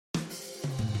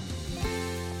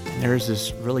There's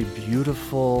this really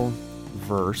beautiful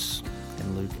verse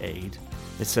in Luke 8.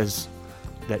 It says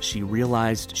that she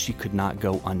realized she could not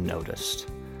go unnoticed.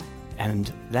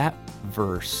 And that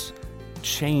verse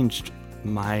changed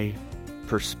my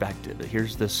perspective.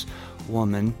 Here's this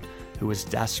woman who is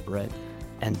desperate,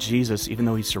 and Jesus, even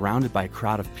though he's surrounded by a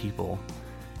crowd of people,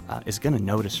 is going to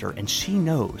notice her, and she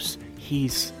knows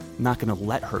he's not going to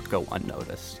let her go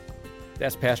unnoticed.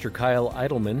 That's Pastor Kyle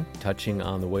Idleman touching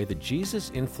on the way that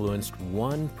Jesus influenced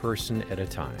one person at a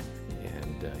time.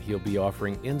 And he'll be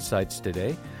offering insights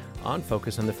today on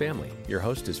Focus on the Family. Your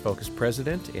host is Focus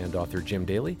President and author Jim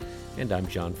Daly, and I'm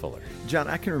John Fuller. John,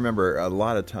 I can remember a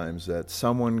lot of times that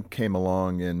someone came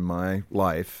along in my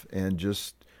life and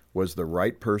just was the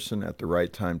right person at the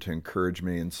right time to encourage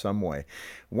me in some way.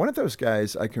 One of those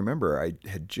guys, I can remember, I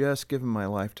had just given my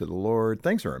life to the Lord.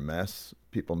 Things are a mess.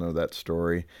 People know that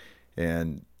story.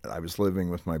 And I was living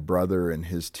with my brother and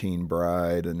his teen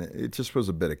bride, and it just was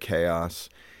a bit of chaos.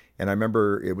 And I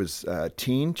remember it was a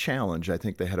teen challenge. I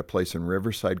think they had a place in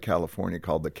Riverside, California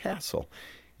called The Castle.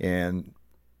 And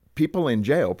people in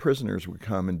jail, prisoners, would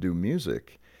come and do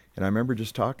music. And I remember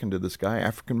just talking to this guy,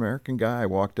 African-American guy. I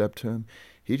walked up to him.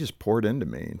 He just poured into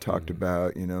me and talked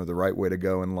about, the right way to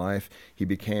go in life. He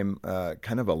became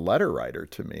kind of a letter writer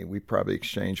to me. We probably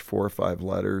exchanged 4 or 5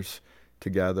 letters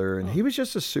together. And he was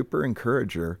just a super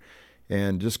encourager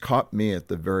and just caught me at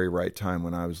the very right time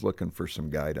when I was looking for some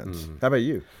guidance. How about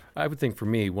you? I would think for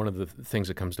me, one of the things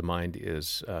that comes to mind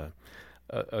is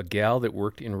a gal that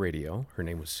worked in radio. Her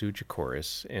name was Sue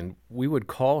Jacoris, and we would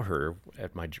call her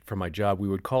from my job. We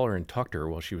would call her and talk to her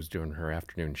while she was doing her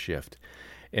afternoon shift.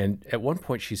 And at one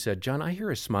point she said, "John, I hear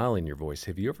a smile in your voice.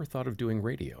 Have you ever thought of doing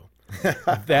radio?"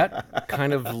 That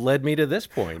kind of led me to this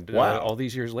point. Wow. All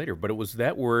these years later. But it was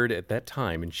that word at that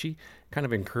time, and she kind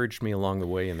of encouraged me along the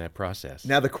way in that process.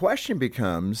 Now the question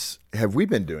becomes, have we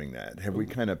been doing that? Have we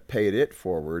kind of paid it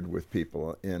forward with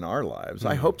people in our lives?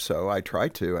 I hope so. I try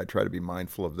to be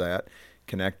mindful of that,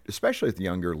 connect, especially with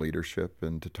younger leadership,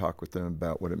 and to talk with them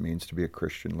about what it means to be a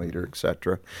Christian leader,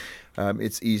 etc.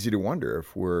 It's easy to wonder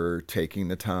if we're taking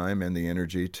the time and the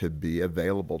energy to be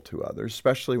available to others,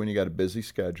 especially when you got a busy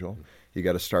schedule. You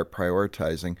got to start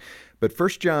prioritizing. But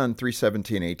 1 John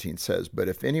 3:17-18 says, "But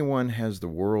if anyone has the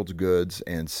world's goods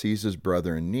and sees his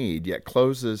brother in need, yet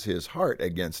closes his heart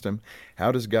against him,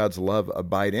 how does God's love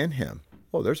abide in him?"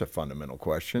 Oh, there's a fundamental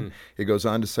question. It goes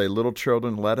on to say, "Little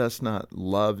children, let us not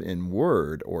love in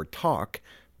word or talk,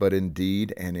 but in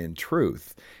deed and in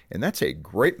truth." And that's a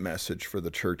great message for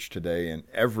the church today in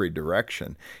every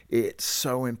direction. It's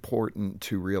so important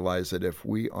to realize that if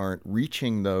we aren't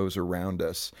reaching those around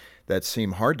us that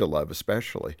seem hard to love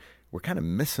especially, we're kind of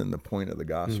missing the point of the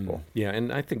gospel. Yeah,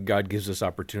 and I think God gives us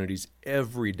opportunities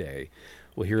every day.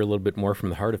 We'll hear a little bit more from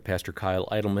the heart of Pastor Kyle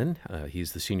Idleman.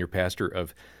 He's the senior pastor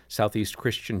of Southeast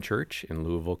Christian Church in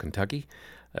Louisville, Kentucky.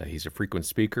 He's a frequent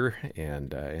speaker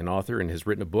and an author, and has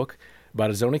written a book about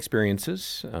his own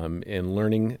experiences in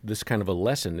learning this kind of a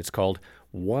lesson. It's called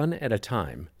One at a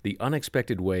Time, the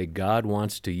unexpected way God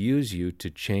wants to use you to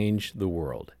change the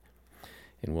world.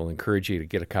 And we'll encourage you to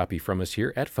get a copy from us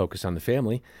here at Focus on the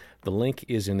Family. The link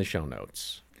is in the show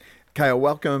notes. Kyle,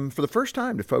 welcome for the first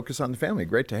time to Focus on the Family.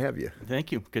 Great to have you. Thank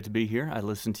you. Good to be here. I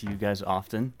listen to you guys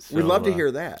often. So, We'd love to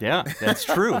hear that. Yeah, that's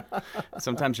true.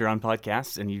 Sometimes you're on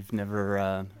podcasts and you've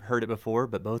never heard it before,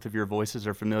 but both of your voices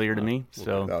are familiar to me.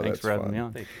 So thanks for having me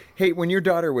on. Hey, when your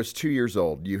daughter was 2 years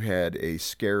old, you had a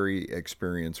scary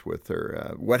experience with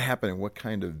her. What happened and what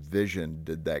kind of vision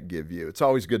did that give you? It's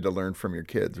always good to learn from your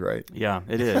kids, right? Yeah,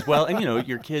 it is. Well, and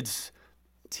your kids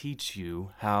teach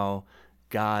you how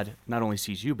God not only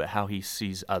sees you, but how he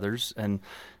sees others. And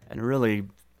really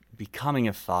becoming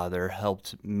a father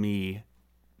helped me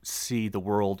see the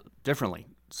world differently,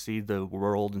 see the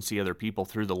world and see other people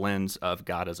through the lens of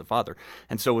God as a father.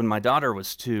 And so when my daughter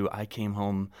was 2, I came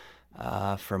home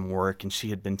from work, and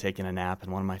she had been taking a nap.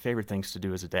 And one of my favorite things to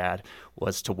do as a dad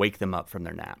was to wake them up from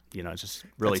their nap. It's just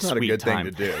really That's not sweet a good time.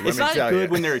 thing to do. It's not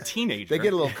good when they're a teenager. They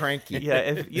get a little cranky.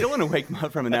 Yeah, you don't want to wake them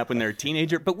up from a nap when they're a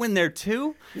teenager, but when they're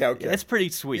 2, that's pretty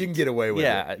sweet. You can get away with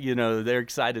it. Yeah, they're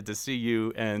excited to see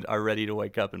you and are ready to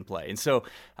wake up and play. And so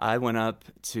I went up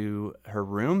to her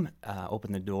room,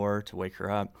 opened the door to wake her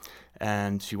up,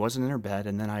 and she wasn't in her bed.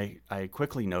 And then I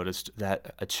quickly noticed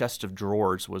that a chest of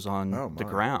drawers was on the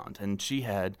ground, and she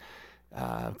had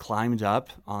climbed up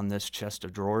on this chest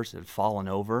of drawers. It had fallen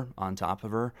over on top of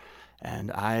her,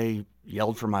 and I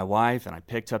yelled for my wife, and I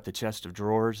picked up the chest of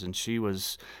drawers, and she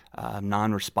was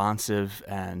non-responsive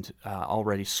and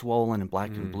already swollen and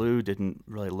black and blue, didn't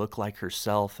really look like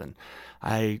herself. And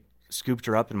I scooped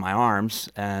her up in my arms,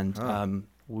 and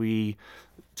we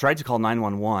tried to call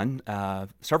 911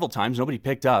 several times. Nobody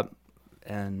picked up.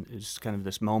 And it was kind of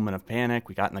this moment of panic.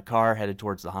 We got in the car, headed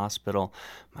towards the hospital.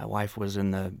 My wife was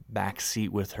in the back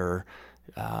seat with her.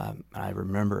 I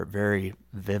remember it very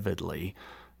vividly,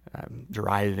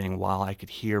 driving while I could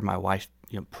hear my wife,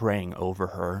 praying over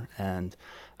her. And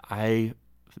I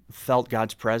felt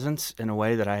God's presence in a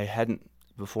way that I hadn't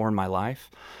before in my life.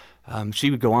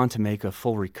 She would go on to make a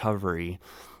full recovery,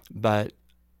 but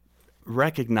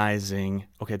recognizing,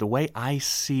 okay, the way I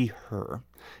see her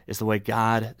is the way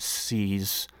God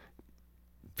sees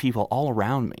people all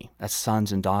around me as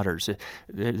sons and daughters.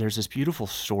 There's this beautiful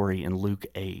story in Luke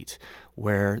 8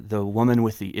 where the woman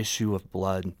with the issue of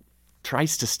blood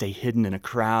tries to stay hidden in a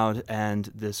crowd,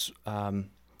 and this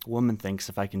woman thinks,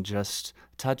 if I can just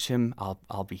touch him,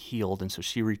 I'll be healed. And so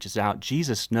she reaches out.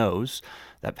 Jesus knows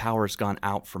that power has gone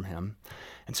out from him,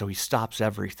 and so he stops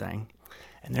everything.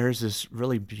 And there's this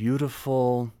really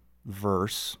beautiful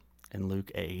verse in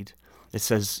Luke 8. It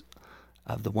says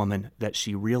of the woman that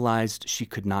she realized she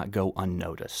could not go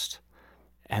unnoticed.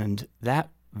 And that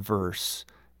verse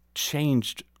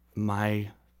changed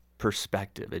my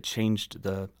perspective. It changed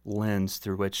the lens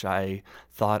through which I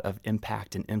thought of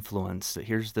impact and influence. That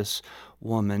here's this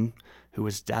woman who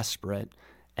is desperate,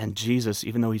 and Jesus,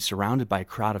 even though he's surrounded by a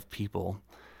crowd of people,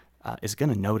 is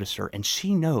going to notice her, and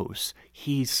she knows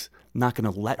he's not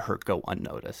going to let her go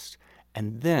unnoticed.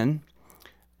 And then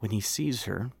when he sees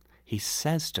her, he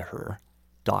says to her,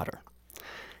 daughter.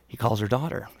 He calls her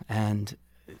daughter. And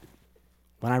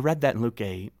when I read that in Luke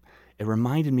 8, it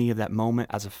reminded me of that moment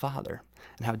as a father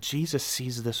and how Jesus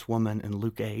sees this woman in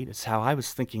Luke 8. It's how I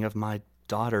was thinking of my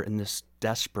daughter in this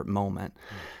desperate moment.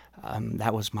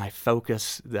 That was my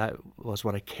focus. That was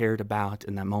what I cared about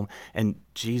in that moment. And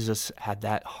Jesus had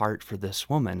that heart for this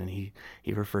woman, and he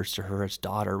refers to her as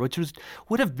daughter, which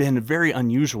would have been very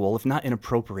unusual, if not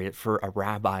inappropriate, for a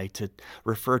rabbi to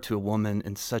refer to a woman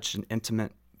in such an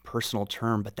intimate, personal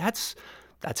term. But that's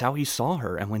how he saw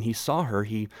her. And when he saw her,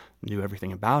 he knew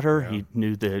everything about her. Yeah. He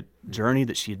knew the journey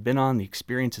that she had been on, the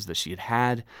experiences that she had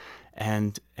had,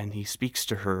 and he speaks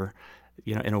to her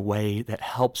in a way that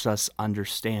helps us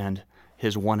understand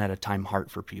his one-at-a-time heart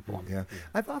for people. Yeah.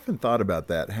 I've often thought about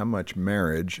that, how much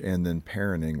marriage and then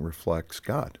parenting reflects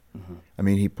God. Mm-hmm. I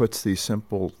mean, he puts these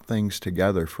simple things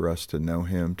together for us to know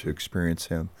him, to experience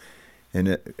him.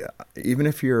 And even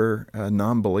if you're a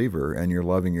non-believer and you're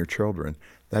loving your children,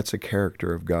 that's a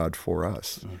character of God for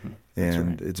us. Mm-hmm.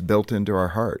 And right. It's built into our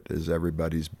heart, as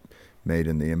everybody's made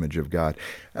in the image of God.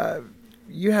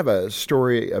 You have a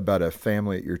story about a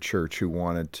family at your church who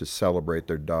wanted to celebrate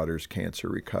their daughter's cancer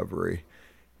recovery.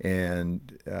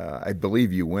 And I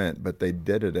believe you went, but they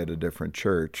did it at a different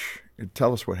church.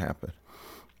 Tell us what happened.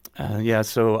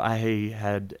 So I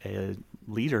had a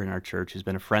leader in our church who's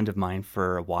been a friend of mine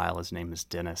for a while. His name is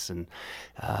Dennis, and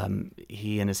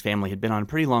he and his family had been on a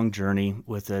pretty long journey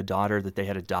with a daughter that they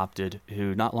had adopted,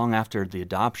 who not long after the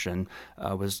adoption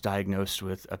was diagnosed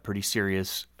with a pretty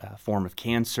serious form of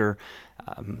cancer.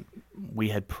 We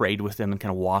had prayed with them and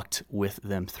kind of walked with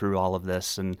them through all of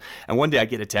this. And one day I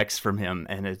get a text from him,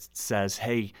 and it says,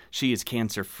 hey, she is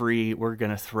cancer-free. We're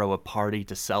going to throw a party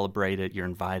to celebrate it. You're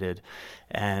invited.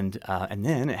 And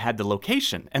then it had the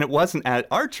location. And it wasn't at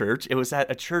our church. It was at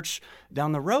a church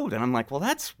down the road. And I'm like, well,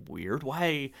 that's weird.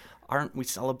 Why aren't we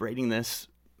celebrating this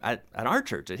at our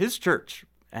church, at his church?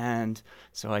 And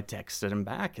so I texted him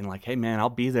back and like, hey, man, I'll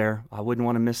be there. I wouldn't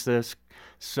want to miss this.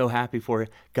 So happy for you.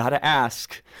 Got to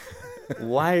ask,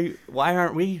 why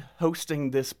aren't we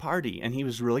hosting this party? And he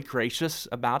was really gracious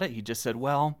about it. He just said,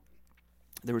 well,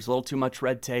 there was a little too much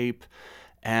red tape,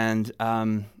 and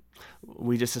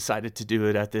we just decided to do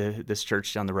it at this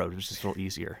church down the road. It was just a little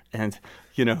easier. And,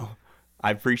 I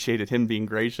appreciated him being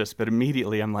gracious, but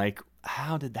immediately I'm like,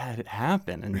 how did that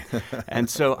happen? And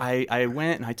so I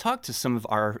went and I talked to some of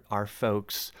our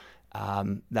folks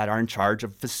that are in charge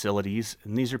of facilities.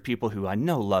 And these are people who I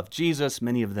know love Jesus.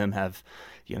 Many of them have,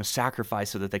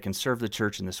 sacrificed so that they can serve the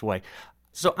church in this way.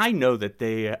 So I know that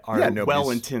they are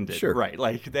well-intended, sure. Right?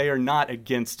 Like they are not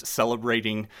against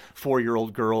celebrating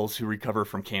 4-year-old girls who recover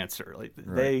from cancer. Like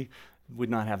right. They would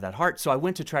not have that heart. So I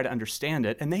went to try to understand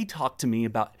it, and they talked to me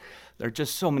about there are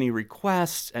just so many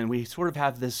requests, and we sort of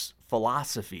have this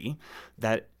philosophy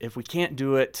that if we can't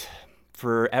do it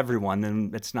for everyone,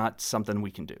 then it's not something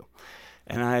we can do.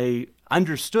 And I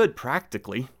understood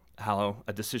practically how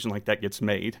a decision like that gets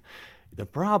made. The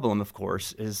problem, of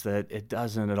course, is that it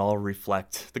doesn't at all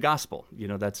reflect the gospel.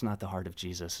 That's not the heart of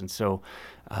Jesus. And so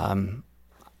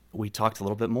we talked a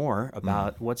little bit more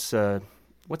about what's a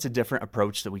different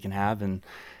approach that we can have.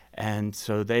 And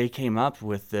so they came up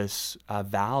with this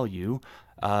value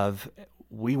of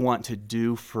we want to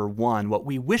do for one what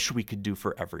we wish we could do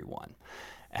for everyone.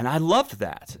 And I loved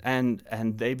that. And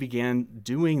they began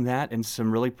doing that in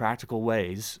some really practical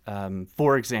ways.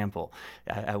 For example,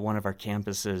 at one of our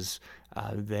campuses,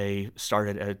 they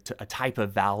started a type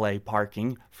of valet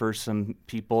parking for some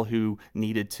people who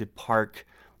needed to park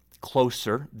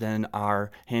closer than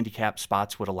our handicap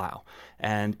spots would allow.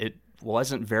 And it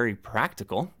wasn't very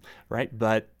practical, right?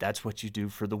 But that's what you do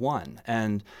for the one.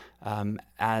 And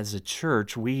as a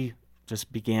church, we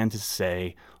just began to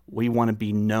say, we want to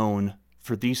be known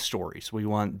for these stories. We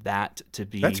want that to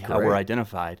be how we're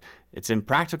identified. It's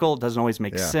impractical. It doesn't always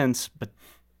make sense, but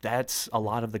that's a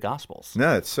lot of the Gospels.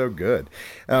 No, it's so good.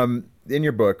 In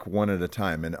your book, One at a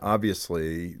Time, and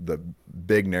obviously the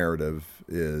big narrative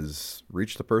is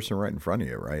reach the person right in front of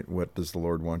you, right? What does the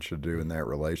Lord want you to do in that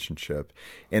relationship?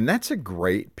 And that's a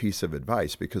great piece of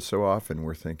advice, because so often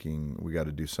we're thinking we got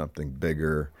to do something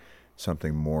bigger,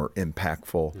 something more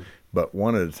impactful. But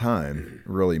One at a Time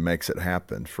really makes it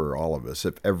happen for all of us.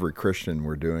 If every Christian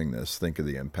were doing this, think of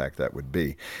the impact that would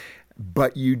be.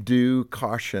 But you do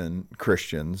caution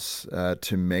Christians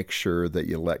to make sure that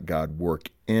you let God work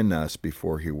in us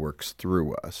before he works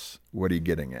through us. What are you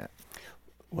getting at?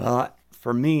 Well,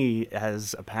 for me,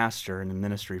 as a pastor in the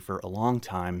ministry for a long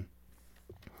time,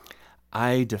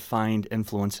 I defined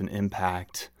influence and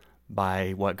impact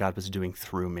by what God was doing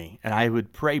through me. And I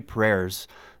would pray prayers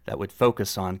that would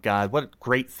focus on, God, what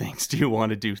great things do you want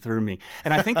to do through me?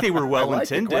 And I think they were well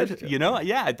intended.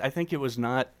 I think it was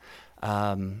not,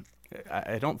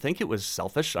 I don't think it was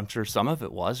selfish. I'm sure some of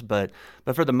it was, but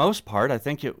for the most part, I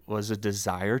think it was a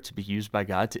desire to be used by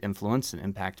God to influence and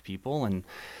impact people.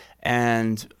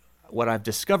 And what I've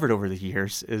discovered over the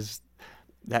years is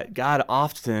that God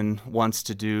often wants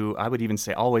to do, I would even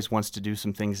say always wants to do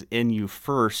some things in you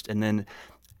first, and then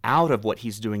out of what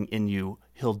he's doing in you,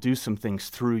 he'll do some things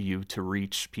through you to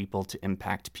reach people, to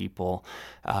impact people.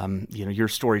 Your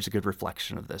story is a good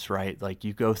reflection of this, right? Like,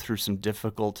 you go through some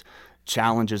difficult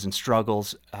challenges and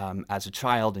struggles as a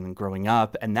child and growing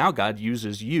up, and now God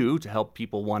uses you to help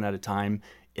people one at a time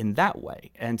in that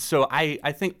way. And so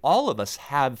I think all of us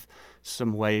have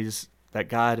some ways that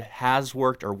God has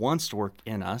worked or wants to work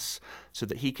in us so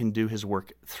that he can do his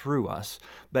work through us.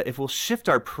 But if we'll shift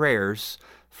our prayers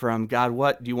from, God,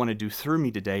 what do you want to do through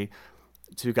me today,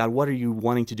 to, God, what are you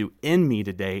wanting to do in me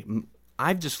today,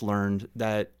 I've just learned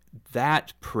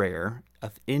that prayer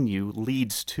of in you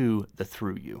leads to the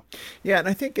through you. Yeah, and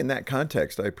I think in that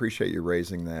context, I appreciate you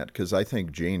raising that, because I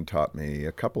think Gene taught me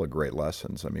a couple of great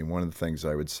lessons. I mean, one of the things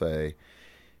I would say,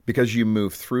 because you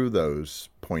move through those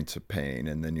points of pain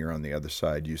and then you're on the other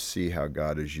side, you see how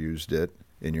God has used it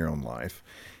in your own life.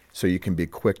 So you can be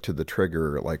quick to the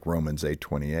trigger, like Romans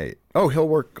 8:28. Oh, he'll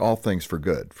work all things for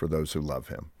good for those who love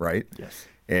him, right? Yes.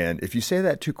 And if you say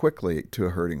that too quickly to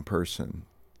a hurting person,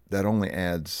 that only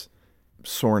adds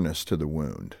soreness to the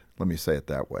wound. Let me say it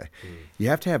that way. You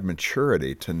have to have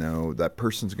maturity to know that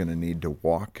person's going to need to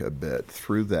walk a bit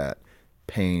through that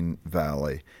pain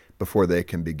valley before they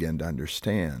can begin to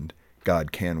understand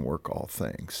God can work all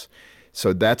things.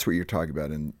 So that's what you're talking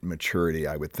about in maturity,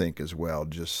 I would think, as well.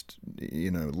 Just,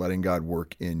 letting God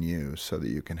work in you so that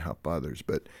you can help others.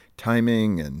 But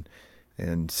timing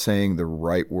and saying the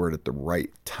right word at the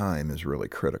right time is really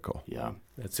critical. Yeah.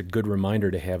 That's a good reminder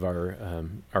to have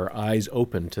our eyes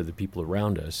open to the people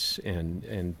around us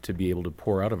and to be able to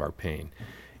pour out of our pain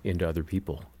into other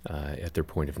people at their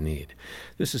point of need.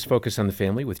 This is Focus on the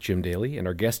Family with Jim Daly, and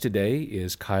our guest today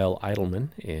is Kyle Idleman,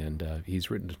 and he's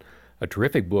written a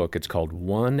terrific book. It's called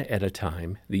One at a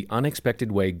Time, The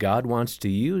Unexpected Way God Wants to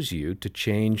Use You to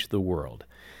Change the World.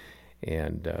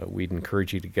 And we'd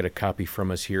encourage you to get a copy from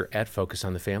us here at Focus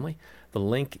on the Family. The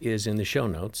link is in the show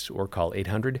notes, or call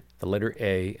 800, the letter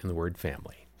A, and the word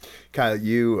family. Kyle,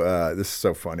 this is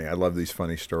so funny. I love these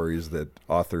funny stories that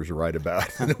authors write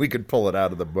about, and we could pull it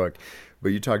out of the book. But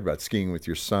you talked about skiing with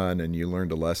your son, and you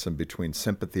learned a lesson between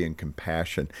sympathy and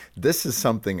compassion. This is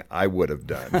something I would have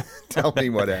done. Tell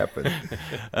me what happened.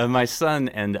 My son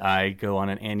and I go on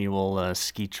an annual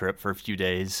ski trip for a few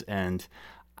days, and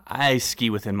I ski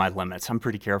within my limits. I'm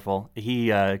pretty careful. He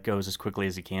goes as quickly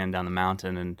as he can down the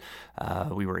mountain, and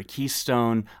we were at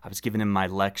Keystone. I was giving him my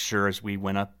lecture as we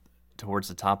went up towards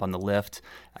the top on the lift.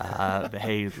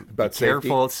 Hey, about be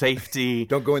careful, safety.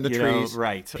 Don't go in the trees.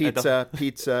 Right. Pizza.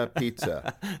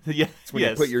 Yeah, It's when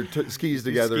you put your skis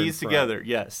together. Skis together,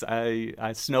 yes.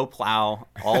 I snow plow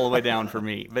all the way down for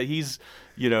me. But he's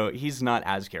not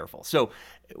as careful. So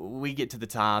we get to the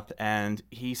top, and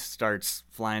he starts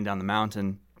flying down the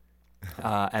mountain.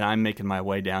 And I'm making my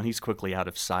way down. He's quickly out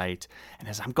of sight. And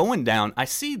as I'm going down, I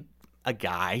see a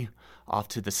guy off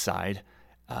to the side.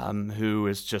 who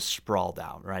is just sprawled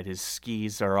out, right? His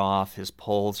skis are off, his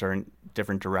poles are in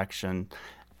different direction.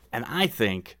 And I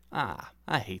think, I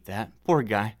hate that. Poor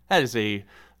guy. That is a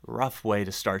rough way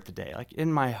to start the day. Like,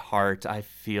 in my heart, I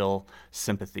feel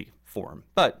sympathy for him.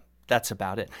 But that's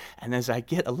about it. And as I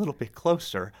get a little bit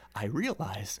closer, I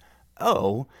realize,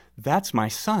 oh, that's my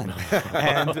son.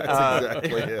 And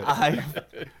exactly it. I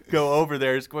go over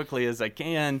there as quickly as I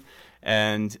can,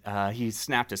 and he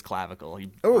snapped his clavicle. He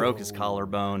broke his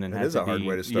collarbone, and That had is to a hard be-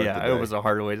 way to start yeah, the day. it was a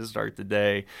hard way to start the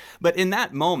day. But in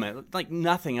that moment, like,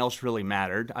 nothing else really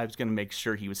mattered. I was going to make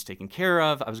sure he was taken care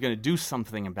of. I was going to do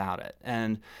something about it.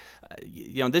 And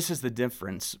this is the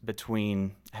difference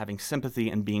between having sympathy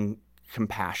and being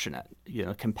compassionate.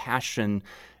 Compassion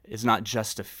is not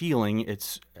just a feeling,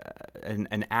 it's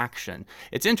an action.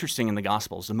 It's interesting in the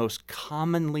Gospels, the most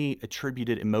commonly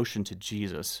attributed emotion to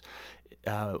Jesus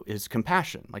is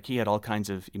compassion. Like, he had all kinds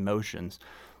of emotions,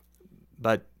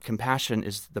 but compassion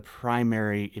is the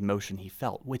primary emotion he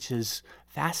felt, which is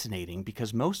fascinating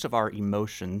because most of our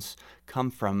emotions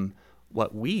come from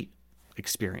what we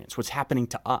experience, what's happening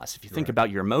to us. If you think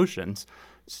about your emotions,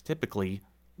 it's typically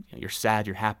you're sad,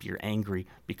 you're happy, you're angry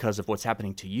because of what's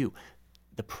happening to you.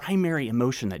 The primary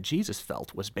emotion that Jesus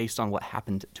felt was based on what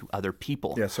happened to other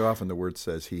people. Yeah, so often the word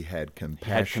says he had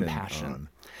compassion. On.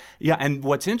 Yeah, and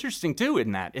what's interesting too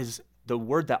in that is the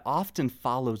word that often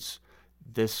follows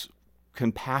this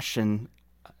compassion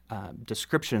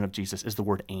description of Jesus is the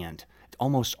word "and."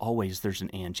 Almost always there's an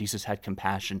 "and." Jesus had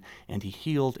compassion, and he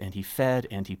healed, and he fed,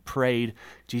 and he prayed.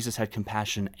 Jesus had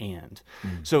compassion and.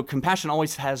 So compassion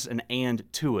always has an "and"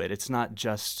 to it. It's not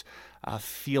just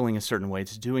feeling a certain way.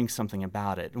 It's doing something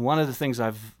about it. And one of the things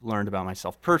I've learned about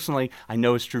myself personally, I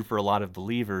know is true for a lot of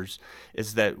believers,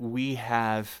 is that we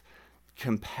have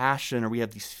compassion, or we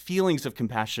have these feelings of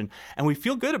compassion, and we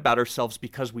feel good about ourselves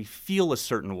because we feel a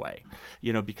certain way,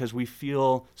 because we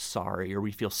feel sorry or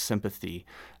we feel sympathy,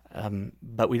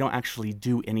 but we don't actually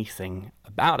do anything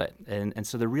about it. And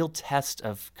so the real test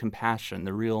of compassion,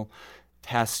 the real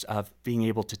test of being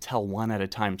able to tell one at a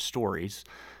time stories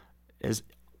is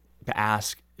to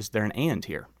ask, is there an "and"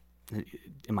 here?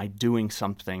 Am I doing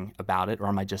something about it, or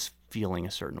am I just feeling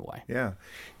a certain way? Yeah.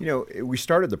 We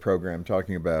started the program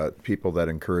talking about people that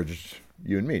encouraged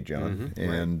you and me, John,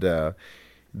 and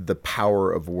the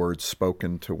power of words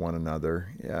spoken to one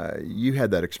another. You had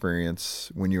that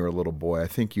experience when you were a little boy. I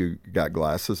think you got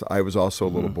glasses. I was also a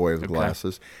little boy with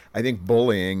glasses. I think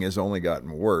bullying has only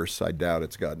gotten worse. I doubt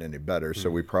it's gotten any better.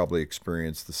 So we probably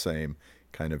experienced the same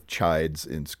kind of chides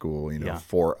in school,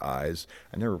 4 eyes.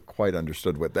 I never quite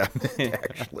understood what that meant,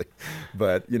 actually.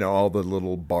 But, all the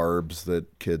little barbs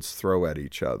that kids throw at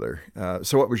each other.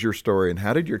 So what was your story, and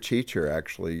how did your teacher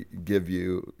actually give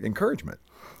you encouragement?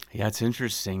 Yeah, it's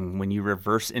interesting when you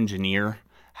reverse engineer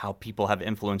how people have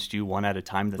influenced you one at a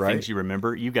time, the things you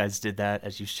remember. You guys did that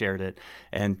as you shared it.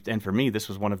 And for me, this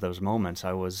was one of those moments.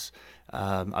 I was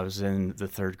in the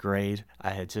 3rd grade.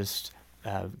 I had just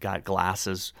got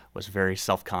glasses, was very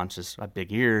self-conscious. I had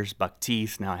big ears, buck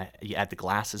teeth. Now you add the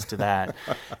glasses to that.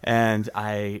 And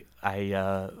I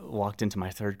walked into my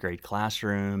 3rd grade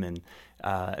classroom, and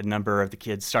a number of the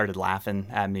kids started laughing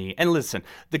at me. And listen,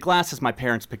 the glasses my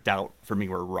parents picked out for me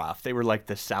were rough. They were like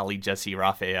the Sally Jesse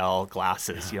Raphael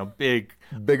glasses, big.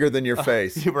 Bigger than your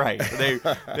face. Right.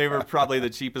 They were probably the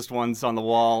cheapest ones on the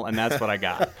wall, and that's what I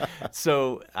got.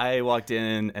 So I walked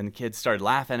in, and the kids started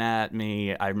laughing at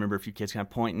me. I remember a few kids kind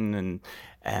of pointing,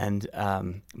 and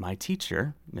my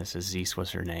teacher, Mrs. Zeese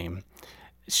was her name,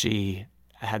 she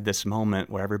had this moment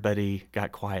where everybody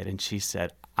got quiet, and she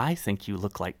said, "I think you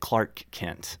look like Clark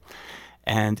Kent."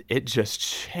 And it just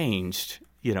changed,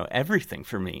 everything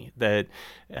for me. That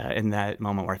in that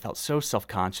moment where I felt so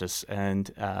self-conscious,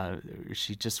 and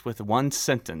she just with one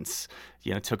sentence,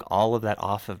 took all of that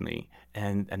off of me,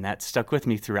 and that stuck with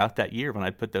me throughout that year when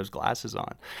I put those glasses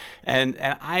on. And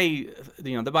I,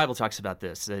 the Bible talks about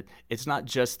this, that it's not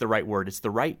just the right word; it's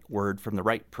the right word from the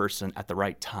right person at the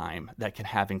right time that can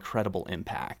have incredible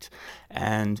impact.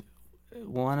 And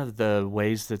one of the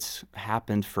ways that's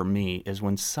happened for me is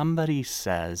when somebody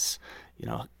says,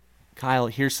 "Kyle,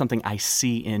 here's something I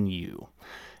see in you."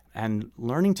 And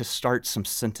learning to start some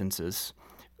sentences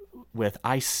with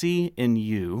 "I see in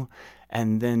you,"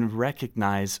 and then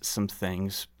recognize some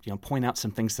things, point out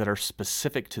some things that are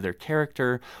specific to their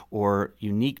character or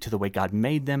unique to the way God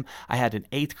made them. I had an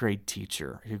 8th grade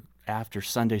teacher who, after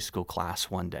Sunday school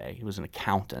class one day, he was an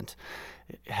accountant,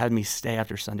 had me stay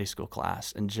after Sunday school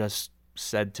class and just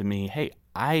said to me, "Hey,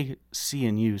 I see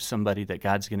in you somebody that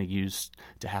God's going to use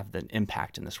to have the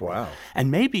impact in this world." Wow. And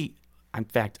maybe In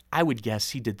fact, I would guess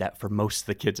he did that for most of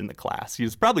the kids in the class. It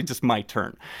was probably just my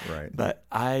turn. Right. But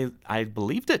I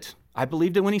believed it. I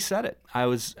believed it when he said it. I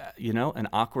was, an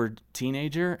awkward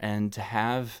teenager, and to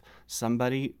have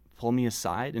somebody pull me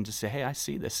aside and to say, hey, I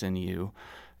see this in you,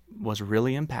 was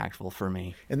really impactful for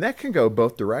me. And that can go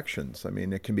both directions. I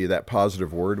mean, it can be that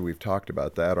positive word. We've talked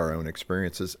about that, our own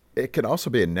experiences. It can also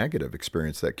be a negative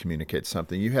experience that communicates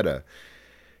something. You had a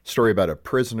story about a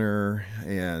prisoner,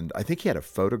 and I think he had a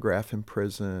photograph in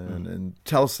prison. And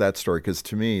tell us that story, because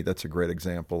to me, that's a great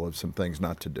example of some things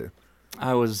not to do.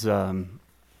 I was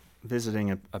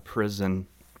visiting a prison,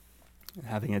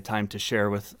 having a time to share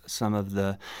with some of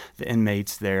the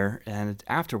inmates there, and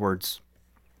afterwards,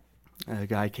 a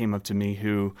guy came up to me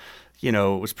who,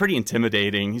 was pretty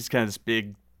intimidating. He's kind of this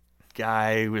big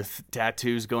guy with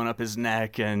tattoos going up his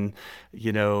neck, and,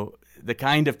 the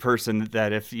kind of person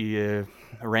that if you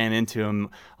ran into him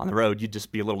on the road, you'd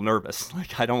just be a little nervous.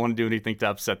 Like, I don't want to do anything to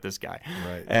upset this guy.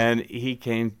 Right. And he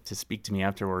came to speak to me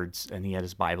afterwards, and he had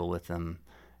his Bible with him,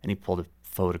 and he pulled a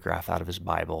photograph out of his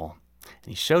Bible, and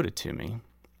he showed it to me,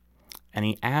 and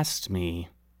he asked me,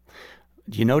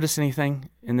 do you notice anything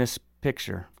in this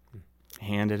picture?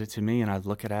 He handed it to me, and I was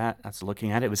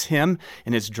looking at it. It was him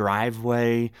in his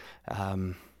driveway,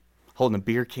 holding a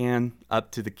beer can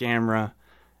up to the camera,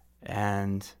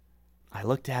 and I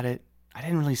looked at it. I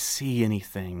didn't really see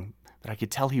anything, but I could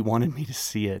tell he wanted me to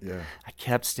see it. Yeah. I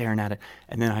kept staring at it,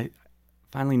 and then I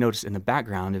finally noticed in the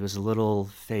background, it was a little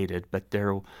faded, but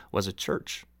there was a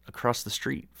church across the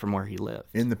street from where he lived.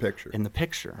 In the picture? In the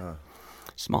picture.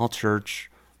 Small church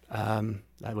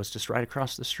that was just right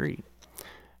across the street.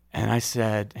 And I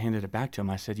handed it back to him.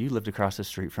 I said, you lived across the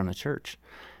street from the church.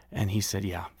 And he said,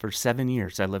 yeah, for 7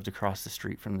 years I lived across the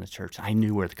street from the church. I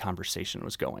knew where the conversation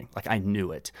was going. Like, I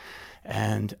knew it.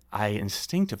 And I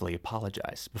instinctively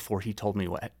apologized before he told me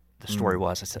what the story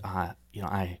was. I said, I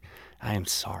am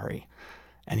sorry.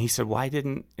 And he said, why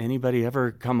didn't anybody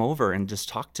ever come over and just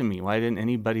talk to me? Why didn't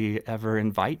anybody ever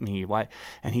invite me? Why?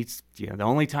 And the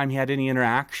only time he had any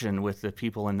interaction with the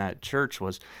people in that church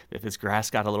was if his grass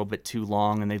got a little bit too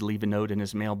long, and they'd leave a note in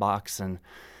his mailbox. And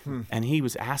he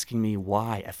was asking me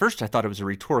why. At first I thought it was a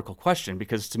rhetorical question,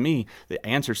 because to me the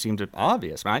answer seemed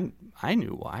obvious. I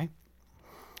knew why.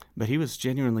 But he was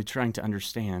genuinely trying to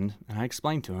understand, and I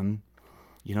explained to him,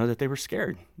 that they were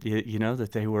scared, that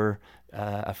they were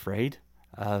afraid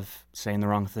of saying the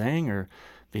wrong thing or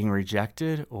being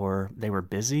rejected, or they were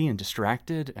busy and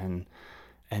distracted, and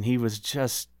he was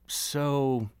just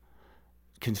so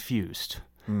confused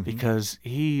because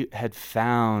he had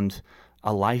found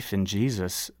a life in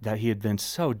Jesus that he had been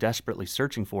so desperately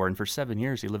searching for. And for 7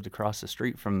 years he lived across the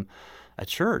street from a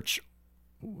church,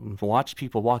 watched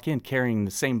people walk in carrying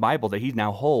the same Bible that he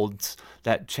now holds,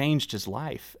 that changed his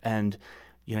life. And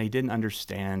he didn't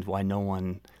understand why no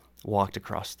one walked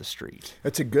across the street.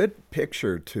 It's a good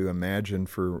picture to imagine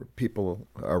for people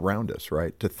around us,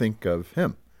 right? To think of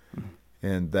him.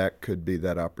 And that could be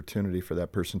that opportunity for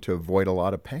that person to avoid a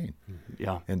lot of pain.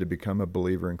 Yeah. And to become a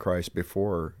believer in Christ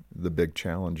before the big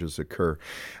challenges occur.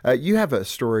 You have a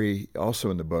story also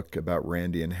in the book about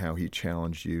Randy and how he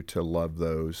challenged you to love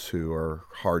those who are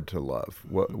hard to love.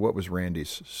 What was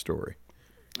Randy's story?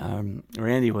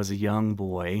 Randy was a young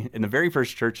boy in the very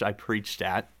first church I preached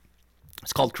at.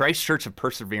 It's called Christ Church of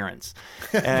Perseverance.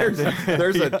 And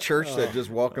there's a church that just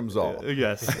welcomes all.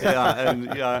 Yes. Yeah. And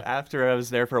after I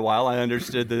was there for a while, I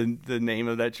understood the name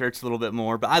of that church a little bit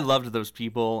more. But I loved those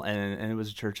people, and it was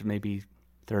a church of maybe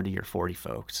 30 or 40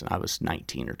 folks, and I was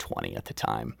 19 or 20 at the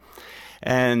time.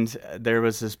 And there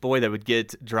was this boy that would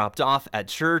get dropped off at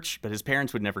church, but his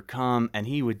parents would never come, and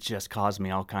he would just cause me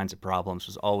all kinds of problems,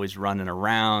 was always running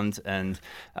around and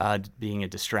being a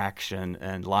distraction,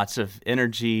 and lots of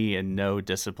energy and no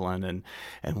discipline.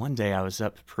 And one day I was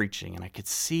up preaching, and I could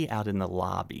see out in the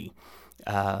lobby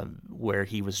where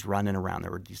he was running around. There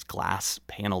were these glass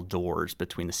panel doors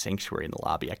between the sanctuary and the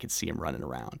lobby. I could see him running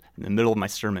around. In the middle of my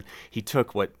sermon, he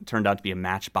took what turned out to be a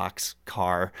Matchbox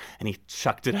car, and he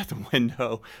chucked it at the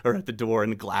window or at the door,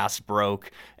 and the glass broke.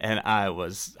 And I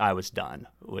was done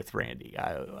with Randy.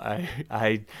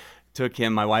 I took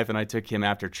him, my wife and I took him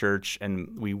after church,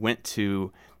 and we went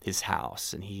to his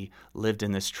house, and he lived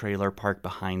in this trailer park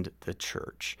behind the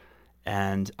church.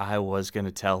 And I was going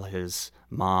to tell his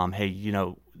mom, hey,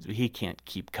 he can't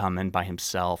keep coming by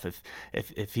himself.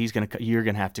 If he's going to, you're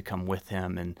going to have to come with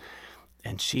him.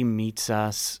 And she meets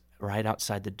us right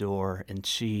outside the door, and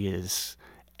she is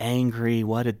angry.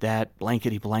 What did that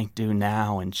blankety blank do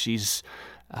now? And she's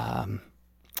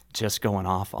just going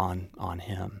off on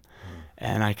him.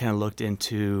 And I kind of looked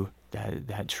into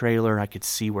that trailer. I could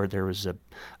see where there was a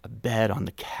bed on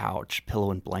the couch,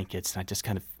 pillow and blankets, and I just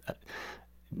kind of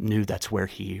knew that's where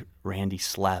Randy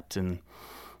slept, and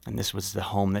this was the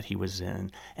home that he was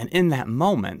in. And in that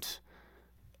moment,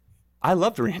 I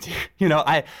loved Randy.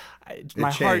 My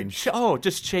heart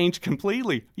just changed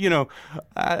completely.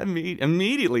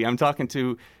 Immediately I'm talking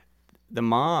to the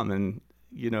mom, and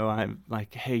I'm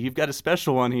like, hey, you've got a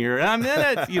special one here, and I'm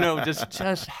in it.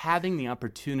 Just having the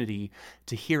opportunity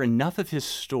to hear enough of his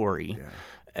story. Yeah.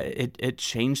 It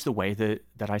changed the way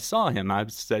that I saw him. I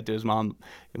said to his mom,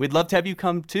 we'd love to have you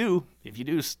come too. If you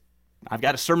do, I've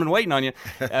got a sermon waiting on you.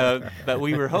 But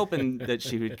we were hoping that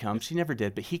she would come. She never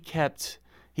did, but he kept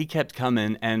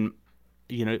coming, and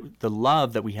the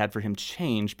love that we had for him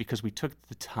changed because we took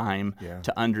the time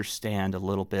to understand a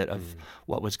little bit of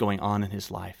what was going on in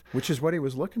his life. Which is what he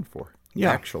was looking for,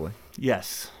 actually.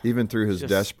 Yes. Even through his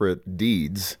desperate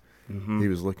deeds, he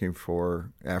was looking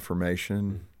for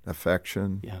affirmation,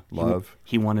 affection, love.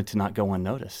 He wanted to not go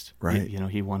unnoticed. Right.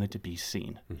 He wanted to be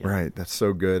seen. Yeah. Right. That's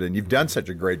so good. And you've done such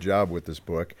a great job with this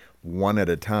book, one at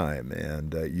a time.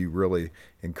 And you really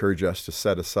encourage us to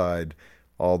set aside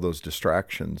all those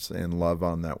distractions and love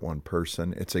on that one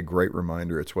person. It's a great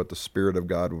reminder. It's what the Spirit of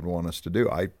God would want us to do,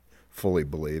 I fully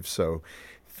believe. So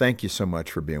thank you so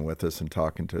much for being with us and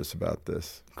talking to us about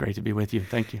this. Great to be with you.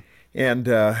 Thank you. And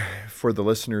for the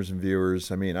listeners and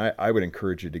viewers, I would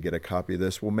encourage you to get a copy of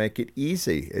this. We'll make it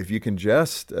easy. If you can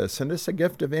just send us a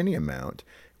gift of any amount,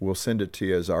 we'll send it to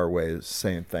you as our way of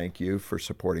saying thank you for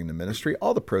supporting the ministry.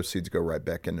 All the proceeds go right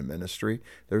back into ministry.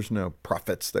 There's no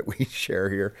profits that we share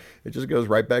here. It just goes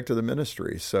right back to the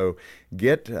ministry. So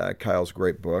get Kyle's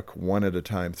great book, One at a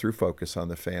Time, through Focus on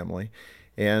the Family.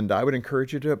 And I would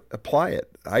encourage you to apply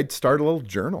it. I'd start a little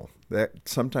journal. That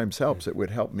sometimes helps. It would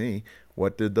help me.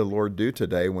 What did the Lord do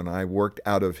today when I worked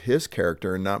out of His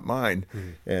character and not mine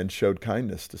and showed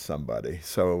kindness to somebody?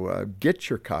 So get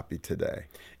your copy today.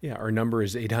 Yeah, our number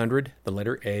is 800, the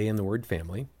letter A in the word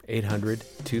family,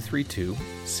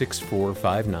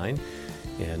 800-232-6459.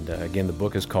 And again, the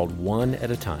book is called One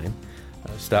at a Time.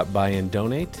 Stop by and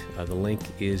donate. The link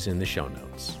is in the show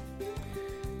notes.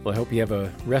 Well, I hope you have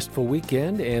a restful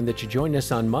weekend and that you join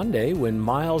us on Monday when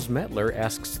Miles Mettler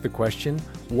asks the question,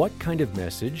 what kind of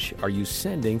message are you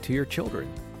sending to your children?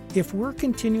 If we're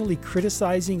continually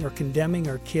criticizing or condemning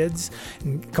our kids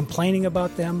and complaining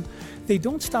about them, they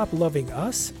don't stop loving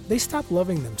us, they stop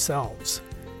loving themselves.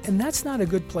 And that's not a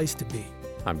good place to be.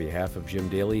 On behalf of Jim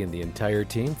Daly and the entire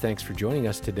team, thanks for joining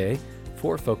us today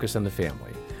for Focus on the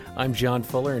Family. I'm John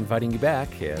Fuller, inviting you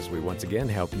back as we once again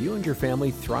help you and your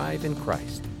family thrive in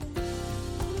Christ.